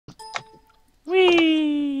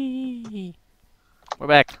Whee! We're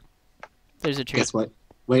back. There's a tree. Guess what?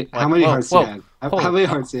 Wait, how What? many Whoa, hearts do you whoa. have? How Holy. many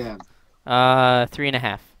hearts do you have?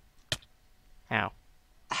 3.5. Ow.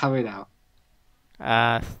 How many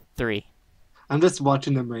now? 3. I'm just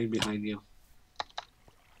watching them rain behind you.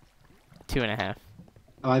 2.5.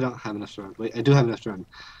 Oh, I don't have enough to run. Wait, I do have enough to run.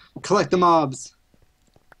 Collect the mobs!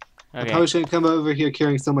 I Okay. probably shouldn't come over here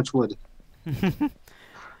carrying so much wood.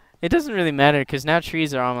 It doesn't really matter because now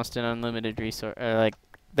trees are almost an unlimited resource. Like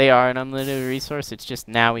they are an unlimited resource. It's just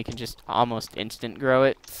now we can just almost instant grow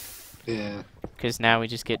it Yeah. because now we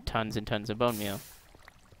just get tons and tons of bone meal.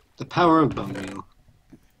 The power of bone meal.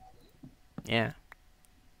 Yeah.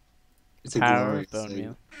 It's a Power of glorious bone thing.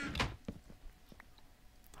 meal.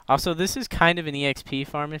 Also, this is kind of an EXP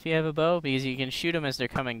farm if you have a bow because you can shoot them as they're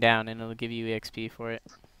coming down and it'll give you EXP for it.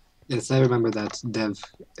 Yes, I remember that. Dev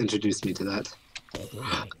introduced me to that.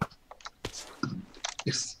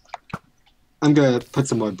 Yes. I'm gonna put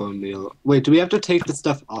some more bone meal. Wait, do we have to take the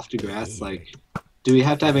stuff off the grass? Like, do we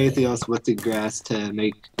have to have anything else with the grass to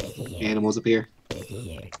make animals appear?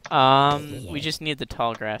 We just need the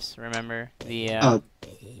tall grass. Remember the Oh,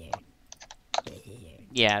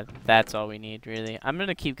 yeah, that's all we need really. I'm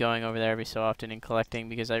gonna keep going over there every so often and collecting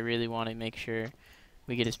because I really want to make sure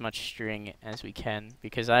we get as much string as we can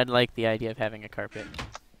because I'd like the idea of having a carpet.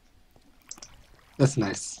 that's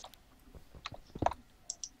nice.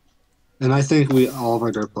 And I think we all of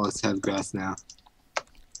our dirt blocks have grass now.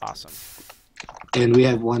 Awesome. And we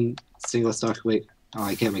have one single stalk. Wait, oh,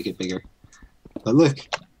 I can't make it bigger. But look,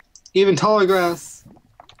 even taller grass.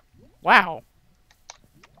 Wow.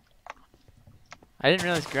 I didn't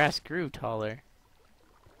realize grass grew taller.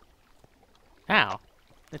 Ow.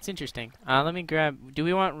 That's interesting. Let me grab... Do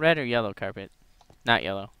we want red or yellow carpet? Not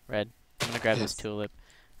yellow. Red. I'm going to grab this Yes. tulip.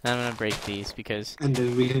 And I'm going to break these because... And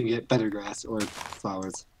then we can get better grass or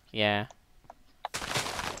flowers. Yeah.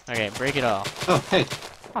 Okay, break it all. Oh, hey.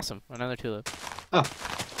 Awesome. Another tulip. Oh.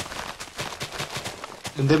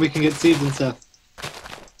 And then we can get seeds and stuff.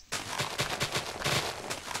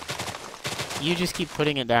 You just keep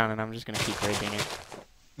putting it down and I'm just going to keep breaking it.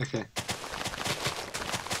 Okay.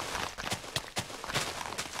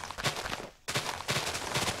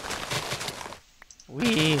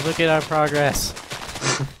 Wee! Look at our progress.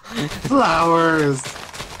 Flowers!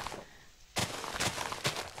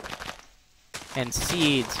 And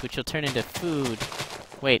seeds, which will turn into food.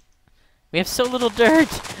 Wait. We have so little dirt!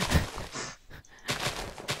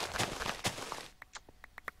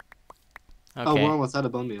 Oh, we're Okay. almost out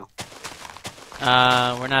of bone meal.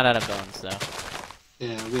 We're not out of bones, though.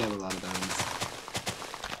 Yeah, we have a lot of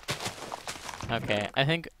bones. Okay, I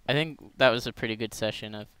think that was a pretty good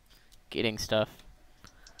session of getting stuff.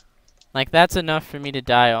 Like, that's enough for me to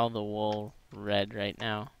dye all the wool red right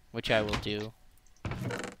now, which I will do.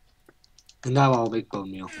 And now I'll make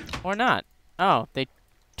bone meal. Or not. Oh,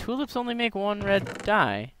 tulips only make one red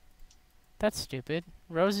dye. That's stupid.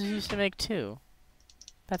 Roses used to make 2.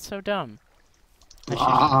 That's so dumb. I'm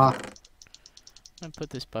Ah, gonna put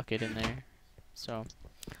this bucket in there. So,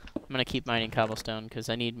 I'm gonna keep mining cobblestone because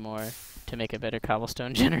I need more to make a better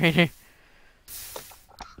cobblestone generator.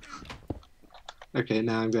 okay,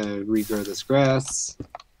 now I'm gonna regrow this grass.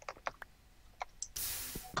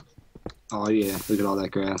 Oh yeah, look at all that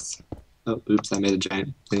grass. Oh, oops, I made a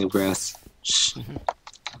giant thing of grass. Shh.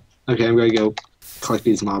 Okay, I'm gonna go collect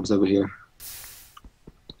these mobs over here.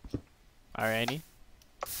 Alrighty.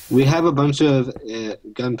 We have a bunch of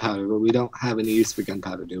gunpowder, but we don't have any use for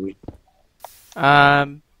gunpowder, do we?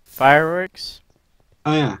 Fireworks,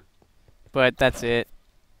 Oh yeah. but that's it.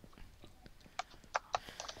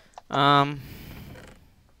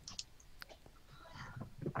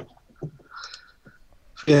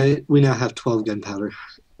 Yeah, we now have 12 gunpowder.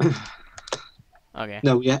 Okay.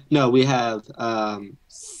 No, we have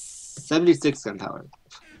 76 gunpowder.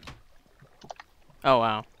 Oh,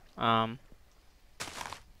 wow.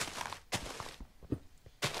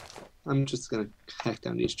 I'm just gonna hack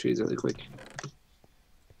down these trees really quick.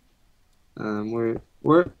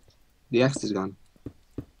 Where the axe is gone.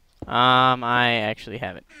 I actually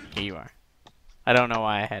have it. Here you are. I don't know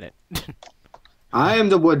why I had it. I am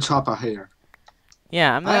the wood chopper here.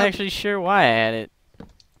 Yeah, I'm not actually sure why I had it.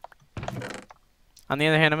 On the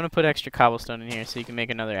other hand, I'm gonna put extra cobblestone in here so you can make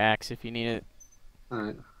another axe if you need it,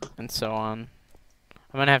 Alright. and so on.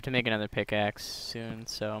 I'm gonna have to make another pickaxe soon,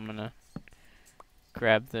 so I'm gonna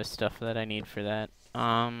grab the stuff that I need for that.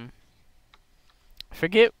 I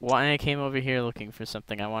forget why I came over here looking for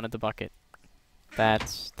something. I wanted the bucket.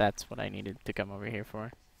 That's what I needed to come over here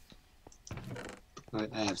for. I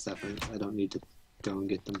have separates. I don't need to go and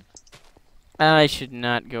get them. I should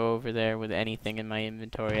not go over there with anything in my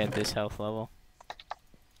inventory at this health level.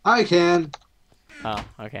 I can. Oh,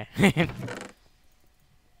 okay.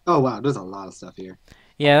 Oh wow, there's a lot of stuff here.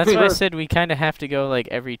 Yeah, that's why I Creeper. said we kind of have to go like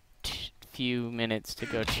every few minutes to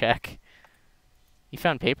go check. You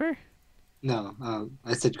found paper? No,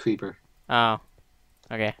 I said creeper. Oh,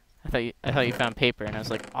 okay. I thought you found paper, and I was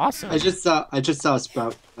like, awesome. I just saw a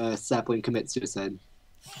sprout sapling commit suicide.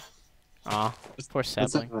 Aw, poor What's that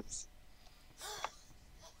sapling. noise?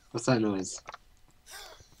 What's that noise?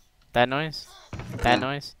 That noise? That Yeah.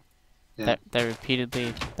 noise? Yeah. That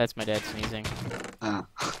repeatedly. That's my dad sneezing. Well,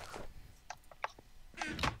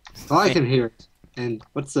 I can hear it. And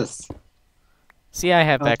what's this? See, I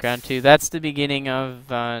have Oh. background too. That's the beginning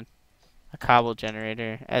of a cobble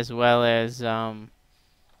generator, as well as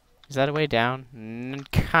Is that a way down?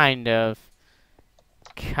 Kind of.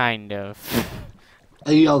 Kind of.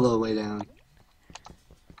 A yellow way down.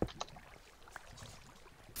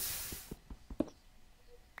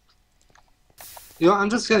 You know, I'm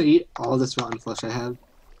just gonna eat all this rotten flesh I have.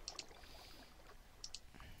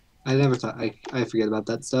 I never thought I forget about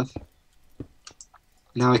that stuff.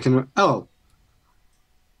 Now I can. Oh,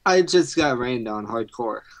 I just got rained on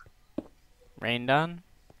hardcore. Rained on?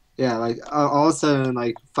 Yeah, like all of a sudden,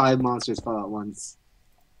 like 5 monsters fell at once.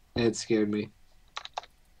 And it scared me.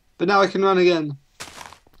 But now I can run again.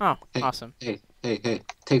 Oh, Hey. awesome. Hey,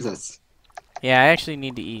 take this. Yeah, I actually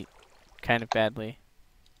need to eat kind of badly.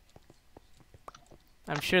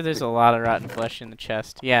 I'm sure there's a lot of rotten flesh in the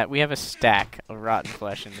chest. Yeah, we have a stack of rotten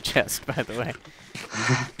flesh in the chest, by the way.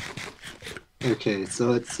 Okay, so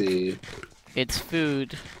let's see. It's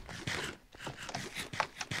food.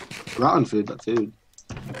 Rotten food, but food.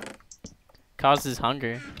 Causes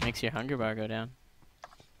hunger. Makes your hunger bar go down.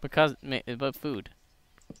 But food.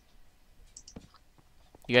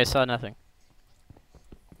 You guys saw nothing.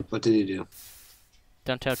 What did you do?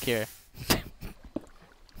 Don't tell Kira.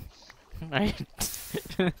 Right.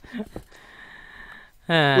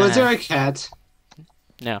 Was there a cat?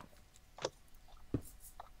 No.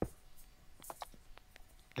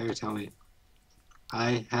 Better tell me.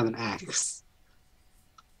 I have an axe.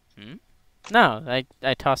 No,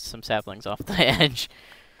 I tossed some saplings off the edge.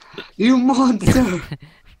 You monster!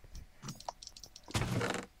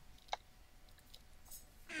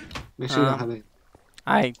 Make sure you don't have any.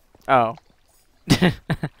 Oh.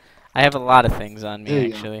 I have a lot of things on There me, you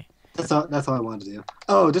go. actually. That's all I wanted to do.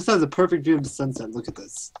 Oh, this has a perfect view of the sunset. Look at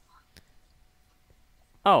this.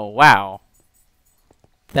 Oh, wow.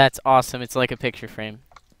 That's awesome. It's like a picture frame.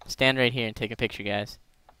 Stand right here and take a picture, guys.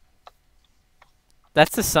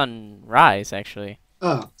 That's the sunrise, actually.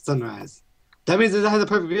 Oh, sunrise. That means it has a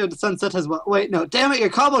perfect view of the sunset as well. Wait, no. Damn it, your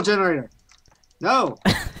cobble generator! No!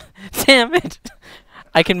 Damn it!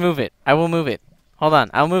 I can move it. I will move it. Hold on.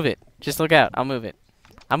 I'll move it. Just look out. I'll move it.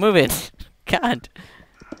 I'll move it. God.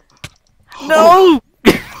 No!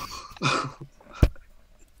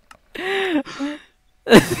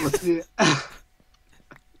 Let's see.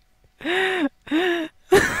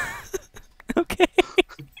 Okay.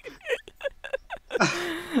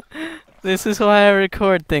 This is why I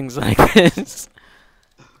record things like this.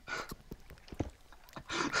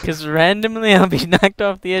 Because randomly I'll be knocked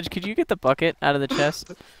off the edge. Could you get the bucket out of the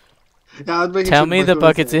chest? Yeah, I was making Tell sure me the bucket was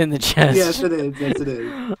bucket's there. in the chest. Yes, it is. Yes, it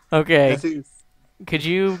is. Okay. I think Could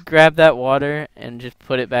you grab that water and just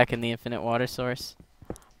put it back in the infinite water source?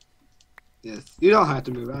 yes. You don't have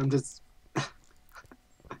to move it. I'm just.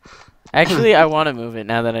 Actually, I want to move it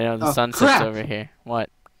now that I know the Oh, sunset's crap. over here. What?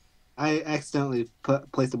 I accidentally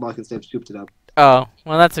placed the block instead of scooped it up. Oh,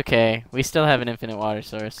 well, that's okay. We still have an infinite water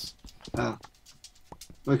source. Oh.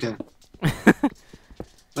 Okay.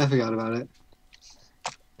 I forgot about it.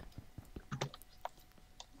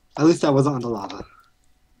 At least I wasn't on the lava.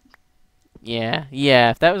 Yeah,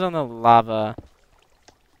 if that was on the lava.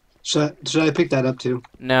 Should I pick that up too?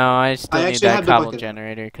 No, I still I need actually that have the cobble bucket.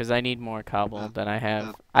 generator because I need more cobble Oh, than I have.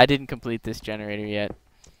 oh. I didn't complete this generator yet.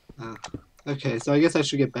 Okay, so I guess I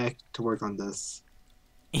should get back to work on this.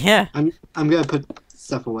 Yeah, I'm gonna put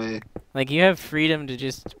stuff away. like you have freedom to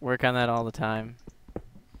just work on that all the time.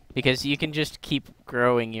 Because you can just keep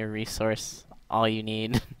growing your resource all you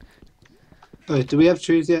need. Wait, do we have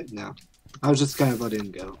trees yet? No. I was just kind of letting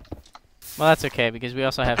it go. Well, that's okay because we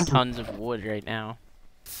also have tons of wood right now.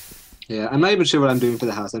 Yeah, I'm not even sure what I'm doing for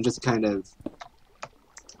the house. I'm just kind of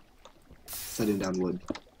setting down wood.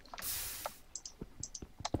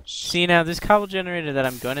 See, now this cobble generator that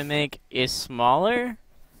I'm going to make is smaller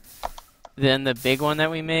than the big one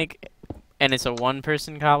that we make, and it's a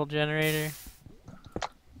one-person cobble generator,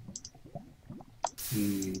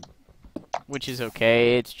 Hmm. which is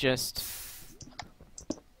okay. It's just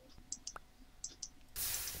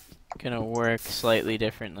gonna work slightly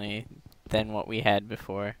differently than what we had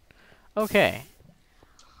before. Okay.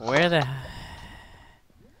 Where the...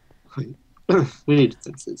 Wait. We need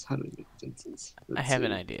fences. How do we make fences? I Let's have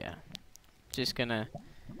an see. idea. Just gonna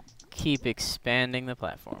keep expanding the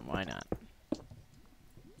platform. Why not?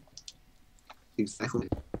 Exactly.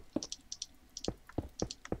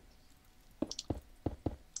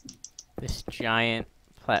 This giant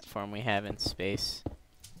platform we have in space.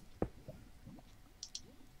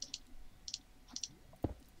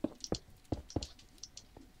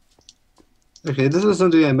 Okay, this is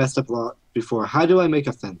something I messed up a lot before. How do I make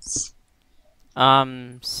a fence?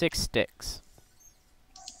 6 sticks.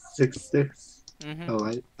 6 sticks? Mm-hmm.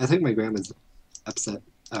 Oh, I think my grandma's upset.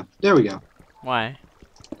 Oh, there we go. Why?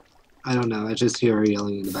 I don't know. I just hear her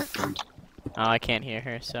yelling in the background. Oh, I can't hear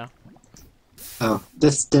her, so... Oh,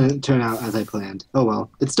 this didn't turn out as I planned. Oh well,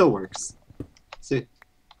 it still works. See?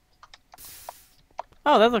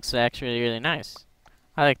 Oh, that looks actually really nice.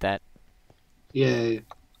 I like that. Yay.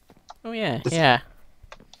 Oh, yeah, This- yeah.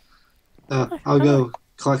 I'll go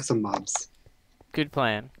collect some mobs. Good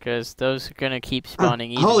plan, because those are gonna keep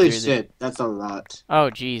spawning even Holy through shit, that's a lot. Oh,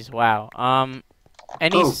 geez, wow.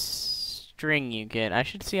 Any Oh. string you get, I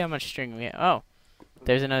should see how much string we have. Oh,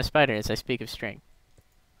 there's another spider as I speak of string.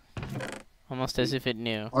 Almost as if it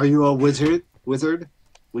knew. Are you a wizard? Wizard?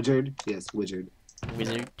 Wizard? Yes, wizard.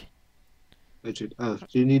 Wizard. Wizard. Oh,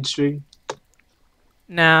 do you need string?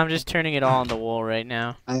 Nah, I'm just turning it all into wool right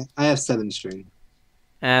now. I have 7 string.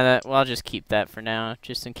 Well, I'll just keep that for now,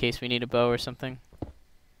 just in case we need a bow or something.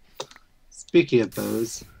 Speaking of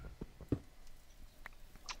bows,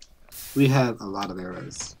 we have a lot of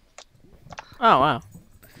arrows. Oh, wow.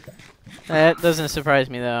 That doesn't surprise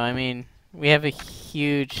me, though. I mean, we have a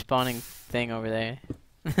huge spawning thing over there.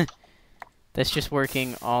 That's just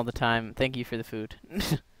working all the time. Thank you for the food.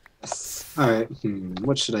 Alright,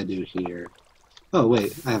 what should I do here? Oh,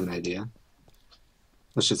 wait, I have an idea.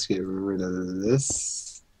 Let's just get rid of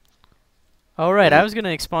this. All right, I was going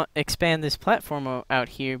to expand this platform out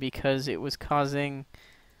here because it was causing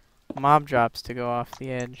mob drops to go off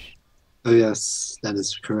the edge. Oh, yes, that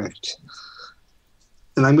is correct.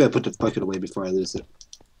 And I'm going to put the bucket away before I lose it.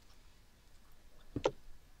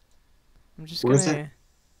 I'm just Where's gonna...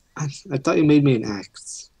 I thought you made me an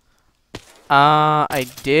axe. I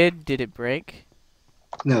did. Did it break?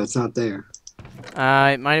 No, it's not there.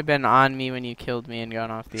 It might have been on me when you killed me and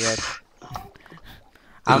gone off the edge.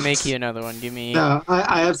 I'll make you another one. Give me... No,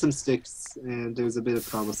 I have some sticks, and there's a bit of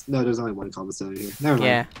cobblestone. No, there's only 1 cobblestone here. Never mind.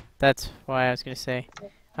 Yeah, that's why I was gonna say.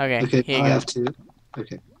 Okay, Okay, here you I go. have 2.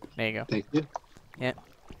 Okay, There you go. thank you.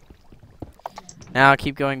 Now I'll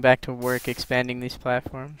keep going back to work expanding these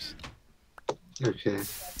platforms. Okay.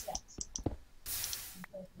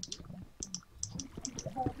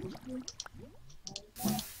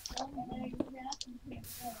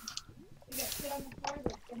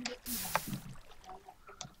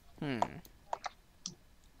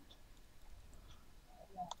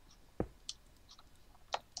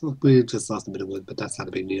 Well, we just lost a bit of wood, but that's not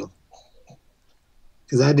a big deal.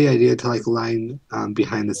 Because I had the idea to like line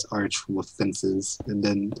behind this arch with fences, and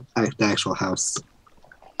then the actual house.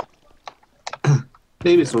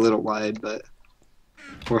 Maybe it's a little wide, but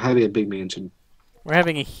we're having a big mansion. We're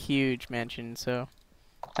having a huge mansion, so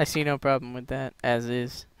I see no problem with that, as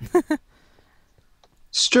is.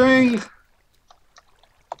 String!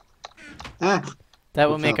 Ah! That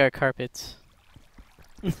will What's make up? our carpets.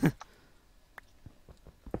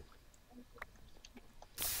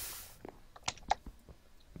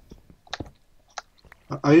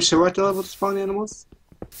 Are you sure we're at the level to spawn animals?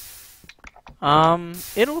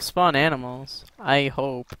 It'll spawn animals. I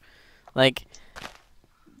hope. Like,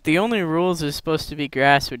 the only rules is supposed to be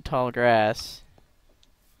grass with tall grass.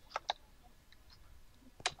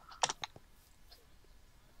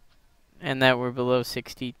 And that we're below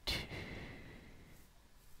 62.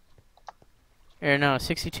 Or no,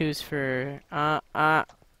 62 is for, I'm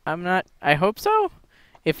not, I hope so?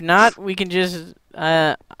 If not, we can just,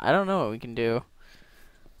 I don't know what we can do.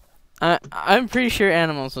 I'm pretty sure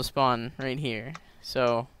animals will spawn right here,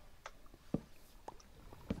 so.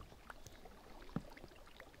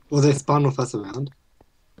 Will they spawn with us around?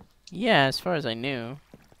 Yeah, as far as I knew.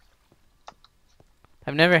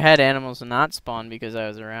 I've never had animals not spawn because I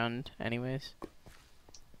was around anyways.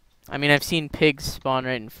 I mean, I've seen pigs spawn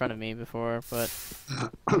right in front of me before, but...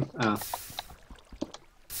 Oh.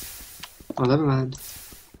 Oh, never mind.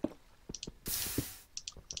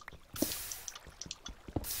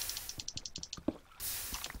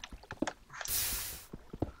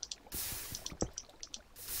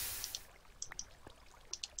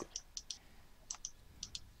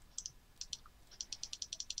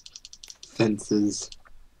 fences.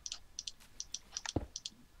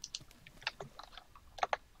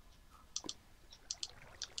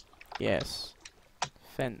 Yes.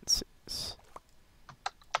 Fences.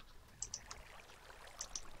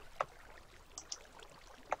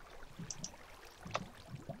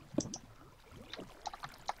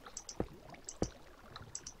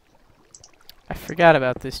 I forgot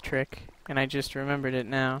about this trick, and I just remembered it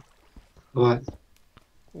now. What?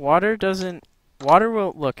 Water doesn't... Water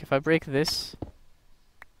will... Look, if I break this...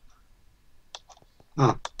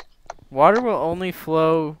 Oh. Water will only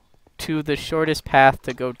flow to the shortest path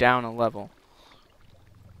to go down a level.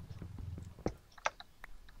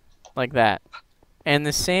 Like that. And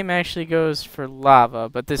the same actually goes for lava,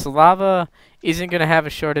 but this lava isn't going to have a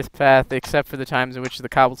shortest path except for the times in which the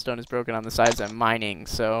cobblestone is broken on the sides I'm mining,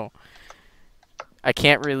 so I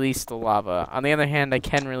can't release the lava. On the other hand, I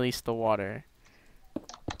can release the water.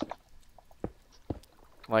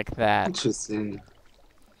 Like that. Interesting.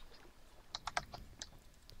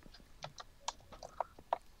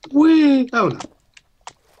 Whee! Oh no.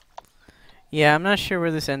 Yeah, I'm not sure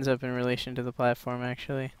where this ends up in relation to the platform,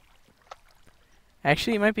 actually.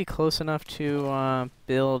 Actually, it might be close enough to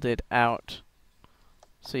build it out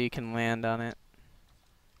so you can land on it.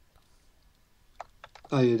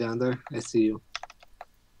 Oh, you're down there? I see you.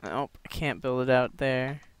 Nope, I can't build it out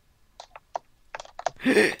there.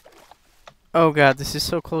 Oh god, this is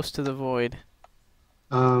so close to the void.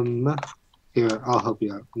 Here, I'll help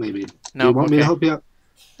you out, maybe. No, Do you want me to help you out?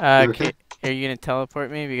 Okay. Are you gonna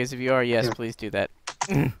teleport me? Because if you are, yes, Yeah. please do that.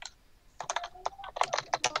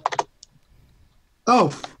 Oh!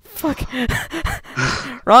 Fuck!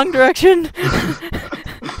 Wrong direction!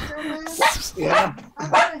 Yeah.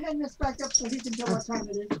 I'm gonna hand this back up so he can tell what time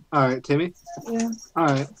it is. Alright, Timmy? Yeah.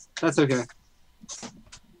 Alright, that's okay.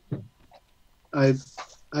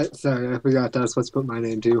 Sorry, I forgot that I was supposed to put my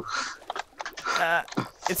name too.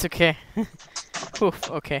 It's okay.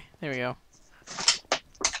 Oof, okay, there we go.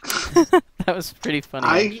 That was pretty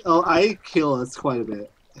funny. I kill us quite a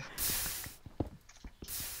bit.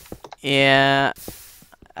 Yeah,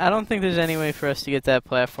 I don't think there's any way for us to get that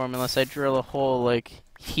platform unless I drill a hole like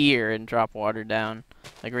here and drop water down,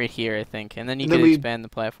 like right here, I think, and then you could expand the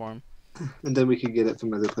platform. And then we could get it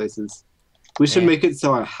from other places. We should make it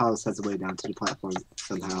so our house has a way down to the platform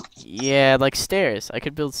somehow. Yeah, like stairs. I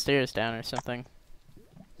could build stairs down or something.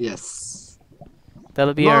 Yes.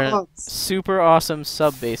 That'll be our super awesome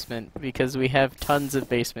sub-basement because we have tons of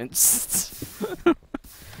basements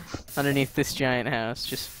underneath this giant house.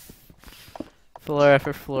 Just floor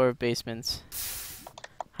after floor of basements.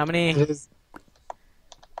 How many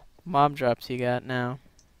mob drops you got now?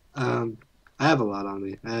 I have a lot on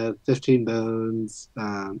me. I have 15 bones,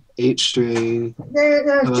 8 string.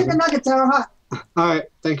 The chicken nuggets are hot. Alright,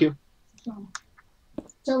 thank you.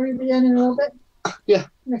 So we'll be in a little bit? Yeah.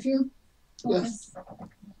 In a few? Okay. Yes.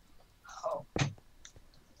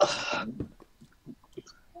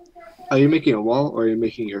 Are you making a wall or are you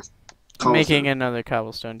making your I'm making another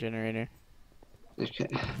cobblestone generator. Okay.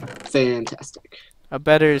 Fantastic. A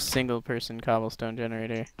better single-person cobblestone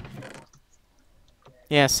generator.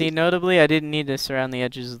 Yeah, see, notably, I didn't need to surround the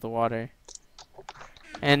edges of the water.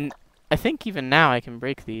 And I think even now I can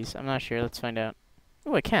break these. I'm not sure. Let's find out.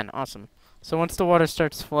 Oh, I can. Awesome. So once the water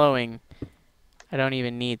starts flowing, I don't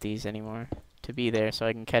even need these anymore to be there, so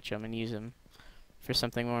I can catch them and use them for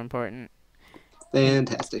something more important.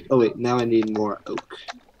 Fantastic. Oh, wait. Now I need more oak.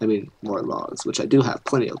 I mean, more logs, which I do have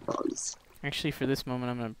plenty of logs. Actually, for this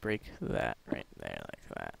moment, I'm going to break that right there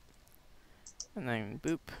like that. And then,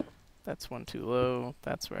 boop. That's one too low.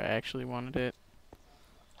 That's where I actually wanted it.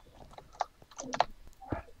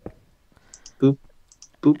 Boop.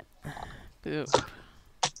 Boop. Boop.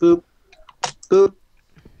 Boop. Boop.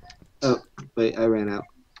 Oh, wait, I ran out.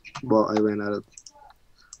 Well, I ran out of...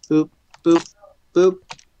 Boop. Boop. Boop.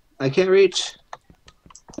 I can't reach.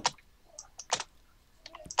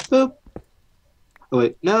 Boop. Oh,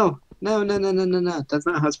 wait. No. No, no, no, no, no, no. That's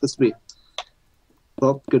not how it's supposed to be.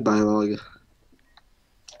 Well, goodbye, log.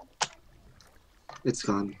 It's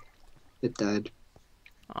gone. It died.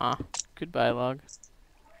 Ah, goodbye, log.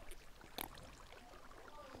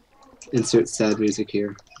 Insert sad music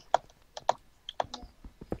here.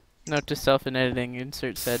 Note to self in editing,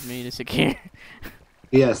 insert sad music here.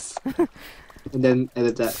 Yes. And then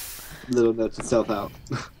edit that little note to self out.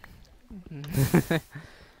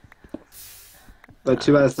 But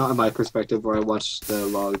too bad it's not in my perspective where I watch the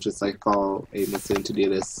log just like follow aimlessly to do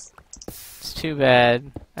this. It's too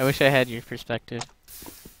bad. I wish I had your perspective.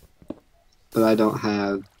 But I don't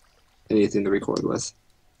have anything to record with.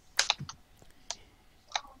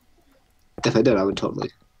 If I did, I would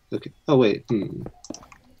totally. Okay. Oh, wait.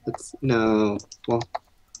 It's no. Well,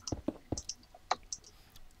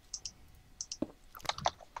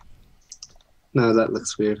 no, that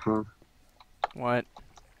looks weird, huh? What?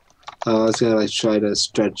 Oh, I was gonna like try to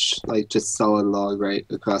stretch like just solid log right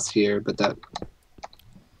across here, but that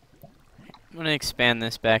I'm gonna expand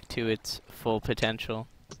this back to its full potential.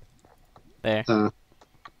 There.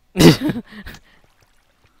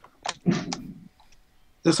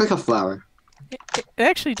 looks like a flower. It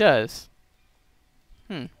actually does.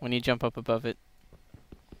 When you jump up above it.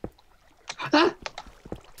 Ah!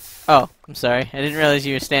 Oh, I'm sorry. I didn't realize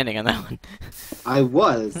you were standing on that one. I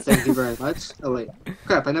was. Thank you very much. Oh wait,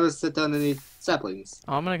 crap! I never set down any saplings.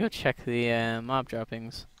 Oh, I'm gonna go check the mob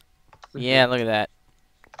droppings. Yeah, look at that.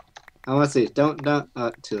 I want to see. Don't.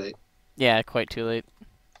 Too late. Yeah, quite too late.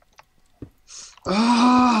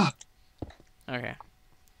 Ah! Okay.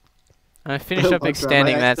 I'm gonna finish up Oh,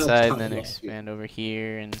 extending crap, I that still side have and then time. expand over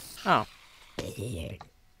here and... Oh.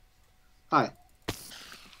 Hi.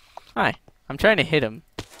 Hi. I'm trying to hit him.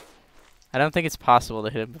 I don't think it's possible to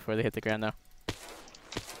hit him before they hit the ground though.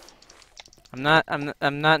 I'm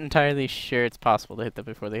not entirely sure it's possible to hit them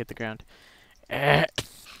before they hit the ground.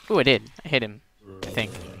 Ooh, I did. I hit him. I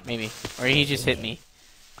think. Maybe. Or he just hit me.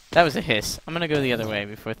 That was a hiss. I'm gonna go the other way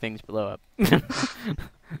before things blow up.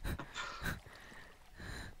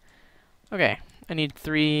 Okay. I need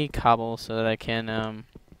 3 cobble so that I can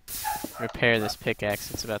repair this pickaxe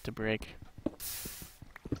that's about to break.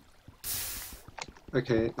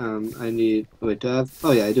 Okay. I need. Wait. Do I have?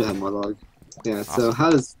 Oh yeah, I do have more log. Yeah. So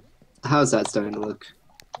Awesome. how's that starting to look?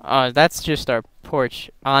 That's just our porch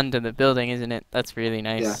onto the building, isn't it? That's really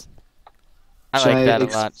nice. Yeah. I Should like that a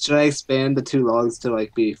lot. Should I expand the 2 logs to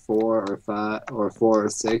like be 4 or 5 or 4 or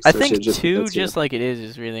 6? I or think should it just be 2, the 2? just like it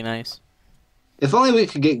is really nice. If only we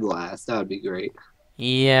could get glass, that would be great.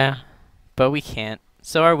 Yeah, but we can't.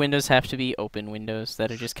 So our windows have to be open windows that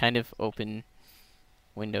are just kind of open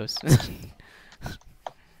windows.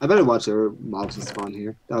 I better watch our mobs spawn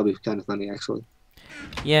here. That would be kind of funny, actually.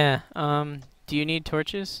 Yeah, do you need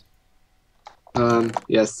torches?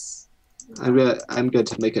 Yes. I'm good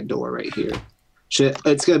to make a door right here.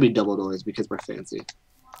 It's gonna be double doors because we're fancy.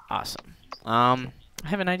 Awesome. I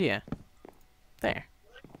have an idea. There.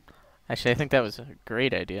 Actually, I think that was a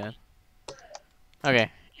great idea.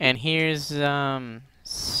 Okay, and here's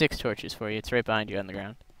 6 torches for you. It's right behind you on the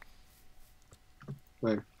ground.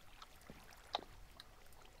 Where?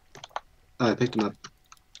 Oh, I picked them up.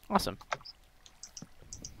 Awesome.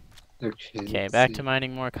 Okay. Okay, let's back see. to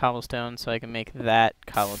mining more cobblestone so I can make that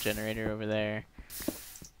cobble generator over there.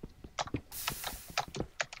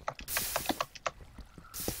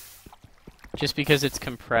 Just because it's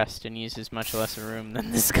compressed and uses much less room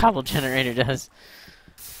than this cobble generator does.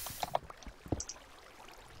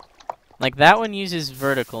 Like, that one uses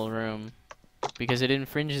vertical room because it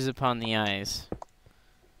infringes upon the eyes.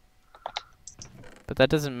 But that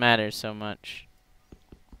doesn't matter so much.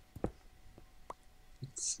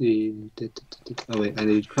 Let's see. Oh wait, I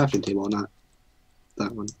need a crafting table, not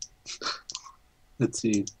that one. Let's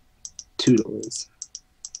see. 2 doors.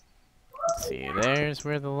 Let's see, there's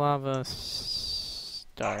where the lava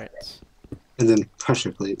starts. And then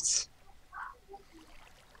pressure plates.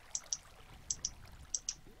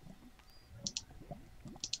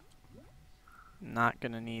 Not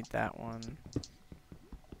gonna need that one.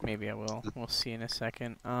 Maybe I will. We'll see in a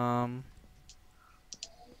second.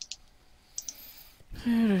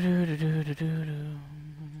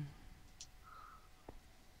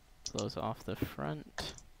 Close off the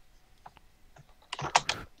front.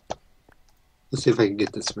 Let's see if I can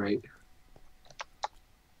get this right.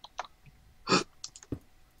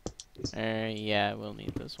 Yeah, I will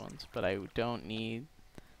need those ones, but I don't need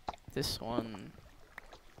this one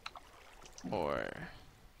or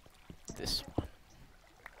this one.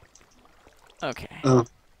 Okay. Oh,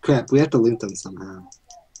 crap. We have to link them somehow.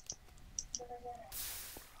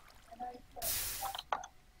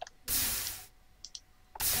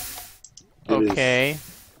 It is- Okay. No,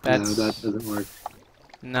 That's that doesn't work.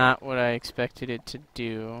 not what I expected it to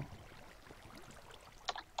do.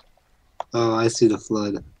 Oh, I see the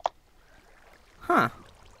flood. Huh.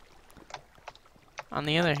 On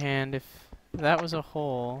the other hand, if that was a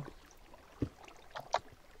hole,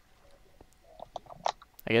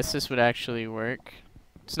 I guess this would actually work.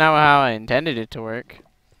 It's not how I intended it to work.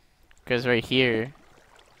 Because right here...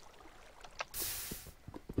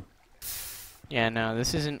 Yeah, no,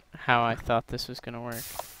 this isn't how I thought this was gonna work.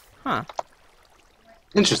 Huh.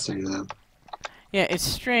 Interesting, though. Yeah, it's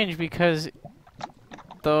strange because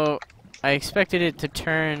though I expected it to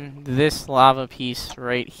turn this lava piece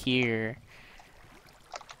right here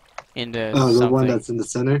into Oh, the something. one that's in the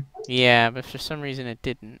center? Yeah, but for some reason it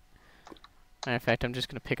didn't. Matter of fact, I'm just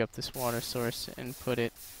gonna pick up this water source and put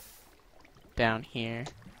it down here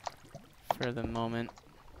for the moment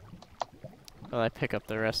while I pick up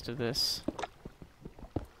the rest of this.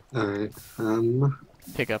 Alright.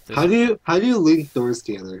 Pick up this. How do you link doors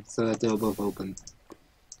together so that they'll both open?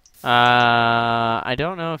 I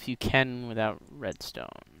don't know if you can without redstone.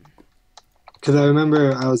 Because I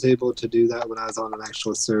remember I was able to do that when I was on an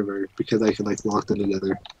actual server because I could like lock them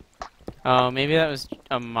together. Oh, maybe that was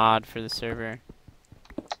a mod for the server.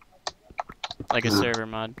 Like a server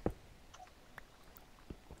mod.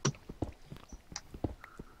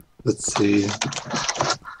 Let's see.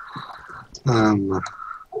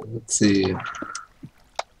 Let's see.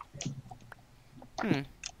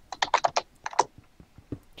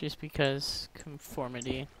 Just because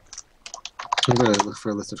conformity. I'm gonna look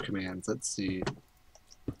for a list of commands. Let's see.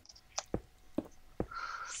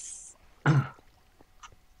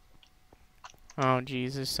 Oh,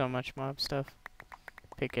 geez, there's so much mob stuff.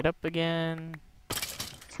 Pick it up again.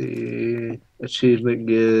 See. Achievement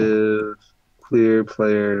give. Clear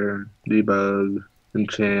player. Debug.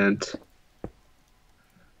 Enchant.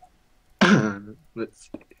 Let's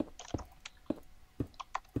see.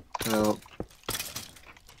 Help.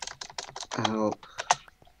 Help.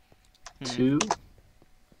 2.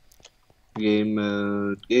 Game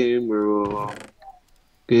mode. Game rule.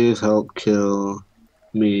 Give help kill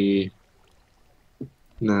me.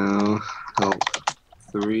 Now help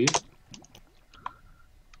 3.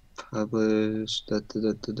 Publish. Da, da,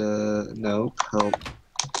 da, da, da. Nope. Help.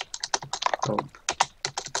 Help.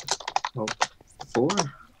 Help 4.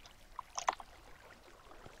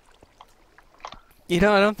 You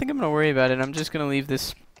know, I don't think I'm gonna worry about it. I'm just gonna leave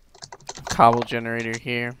this cobble generator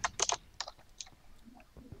here.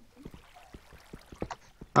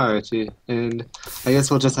 Alrighty, and I guess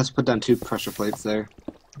we'll just have to put down 2 pressure plates there.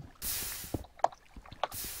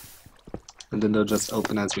 And then they'll just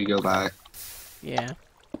open as we go by. Yeah.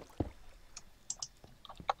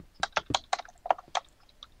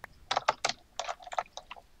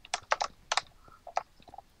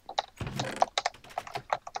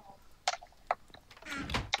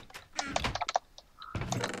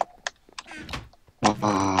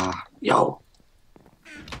 Yo!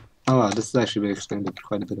 Oh wow, this has actually been expanded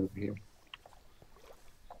quite a bit over here.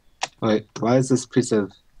 Wait, why is this piece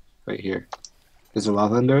of... right here? Is there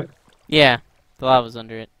lava under it? Yeah, the lava's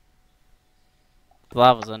under it. The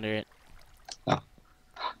lava's under it. Oh.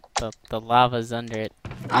 The lava's under it.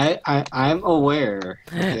 I'm aware,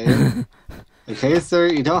 okay? Okay, sir,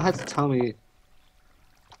 you don't have to tell me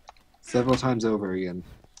several times over again.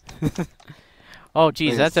 Oh, geez,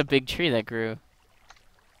 Yes. that's a big tree that grew.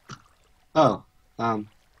 Oh,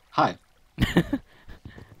 hi.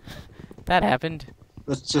 That happened.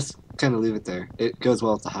 Let's just kind of leave it there. It goes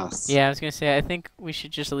well with the house. Yeah, I was gonna say, I think we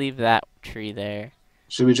should just leave that tree there.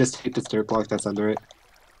 Should we just take this dirt block that's under it?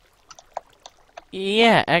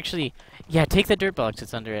 Yeah, actually, yeah, take the dirt blocks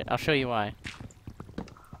that's under it. I'll show you why.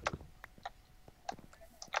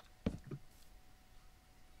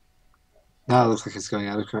 Now it looks like it's growing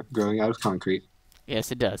out of concrete.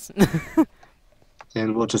 Yes, it does.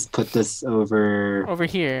 And we'll just put this over... Over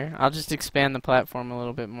here, I'll just expand the platform a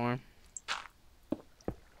little bit more.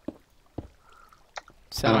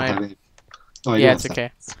 So I don't have any... Oh, I do yeah, have it's some.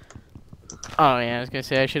 okay. Oh yeah, I was gonna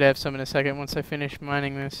say I should have some in a second once I finish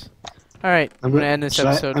mining this. Alright, I'm gonna end this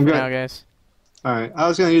episode for now, guys. Alright, I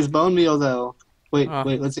was gonna use bone meal though. Wait, Oh.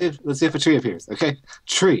 wait, let's see if a tree appears, okay?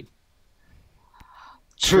 Tree.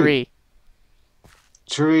 Tree.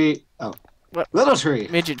 Tree. Oh. What? Little tree.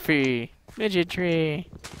 Midget tree. Midget tree.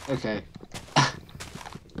 Okay.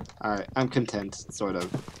 Alright, I'm content, sort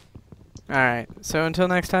of. Alright, so until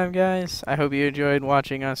next time, guys, I hope you enjoyed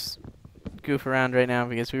watching us goof around right now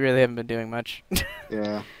because we really haven't been doing much.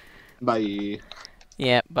 Yeah. Bye.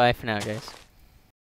 Yeah, bye for now, guys.